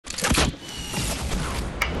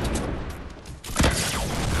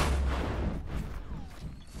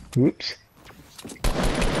Oops.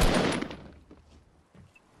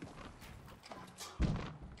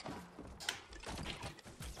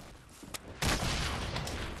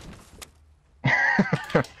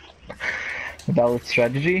 Valid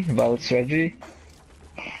strategy, valid strategy.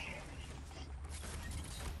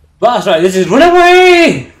 That's right, this is run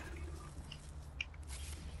away!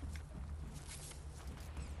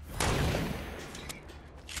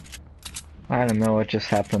 I don't know what just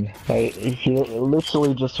happened. He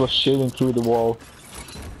literally just was shooting through the wall.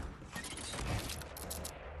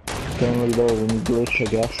 Apparently there was a glitch,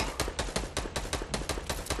 I guess.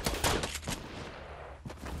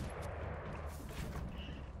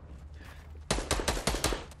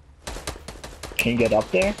 Can you get up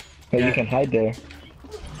there? Oh, Yeah. you can hide there.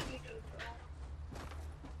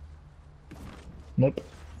 Nope.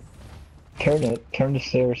 Turn it. Turn the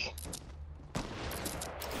stairs.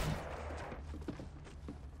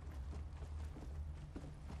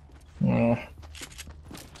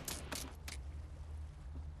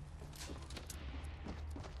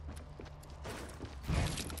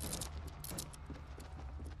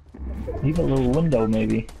 Leave a little window,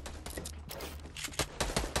 maybe.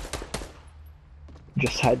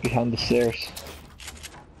 Just hide behind the stairs.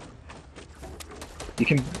 You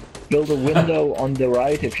can build a window on the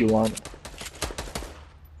right if you want.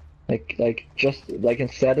 Just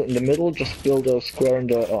instead in the middle, just build a square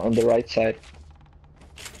on the right side.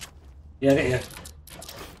 Yeah, yeah.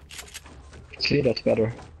 See, that's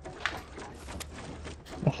better.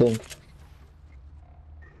 I think.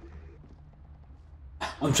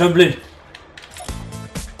 I'm trembling.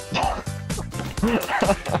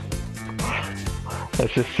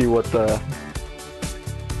 Let's just see what the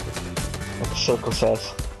circle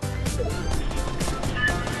says.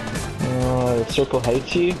 The circle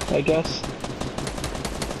hates you, I guess.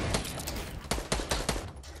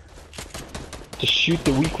 Just shoot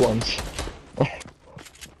the weak ones.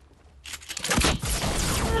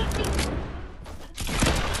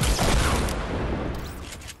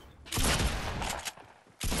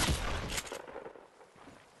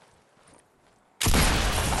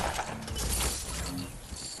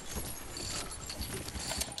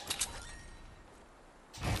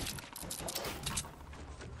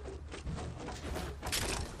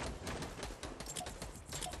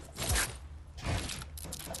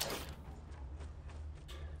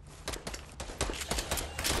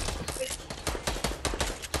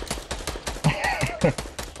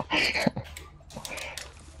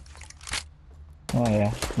 Oh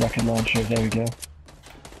yeah, rocket launcher, there we go.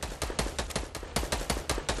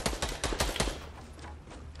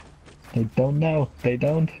 They don't know, they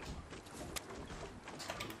don't.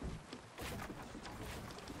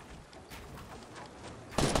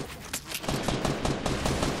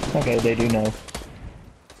 Okay, they do know.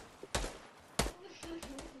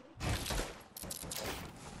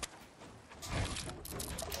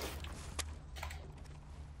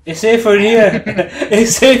 It's safer in here.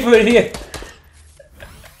 It's safer in here.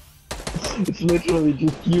 It's literally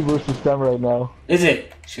just you versus them right now. Is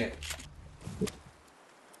it? Shit.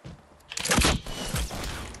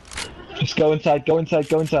 Just go inside, go inside,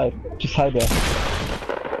 go inside. Just hide there.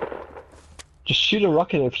 Just shoot a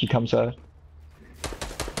rocket if he comes out.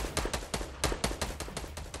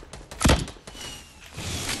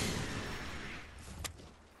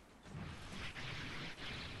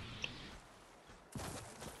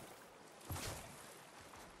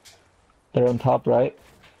 They're on top, right?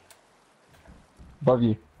 Above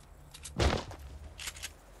you.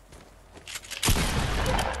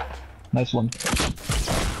 Nice one.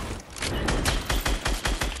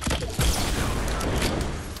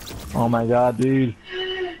 Oh my god, dude.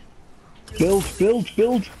 Build, build,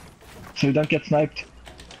 build! So you don't get sniped.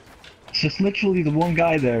 It's just literally the one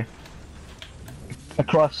guy there.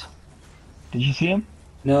 Across. Did you see him?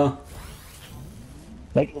 No.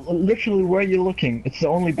 Like, literally where you're looking. It's the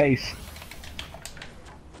only base.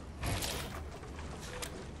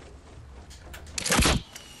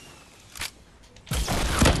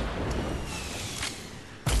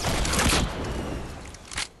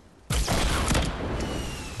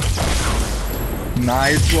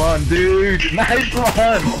 Nice one, dude! Nice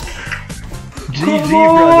one! GG,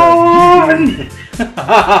 brother!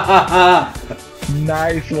 GG.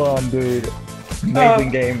 Nice one, dude.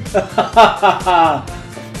 Amazing game.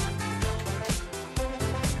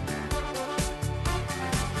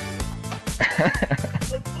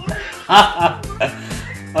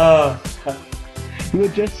 You were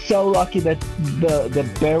just so lucky that the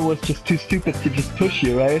bear was just too stupid to just push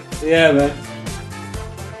you, right? Yeah, man.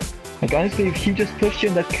 Like, honestly, if he just pushed you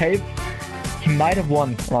in that cave, he might have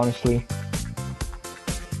won, honestly.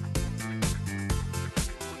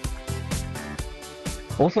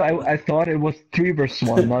 Also, I thought it was 3 versus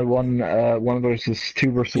 1, not 1 versus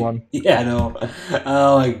 2 versus 1. Yeah, I know.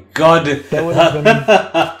 Oh my god. That would have been.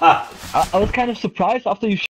 I was kind of surprised after you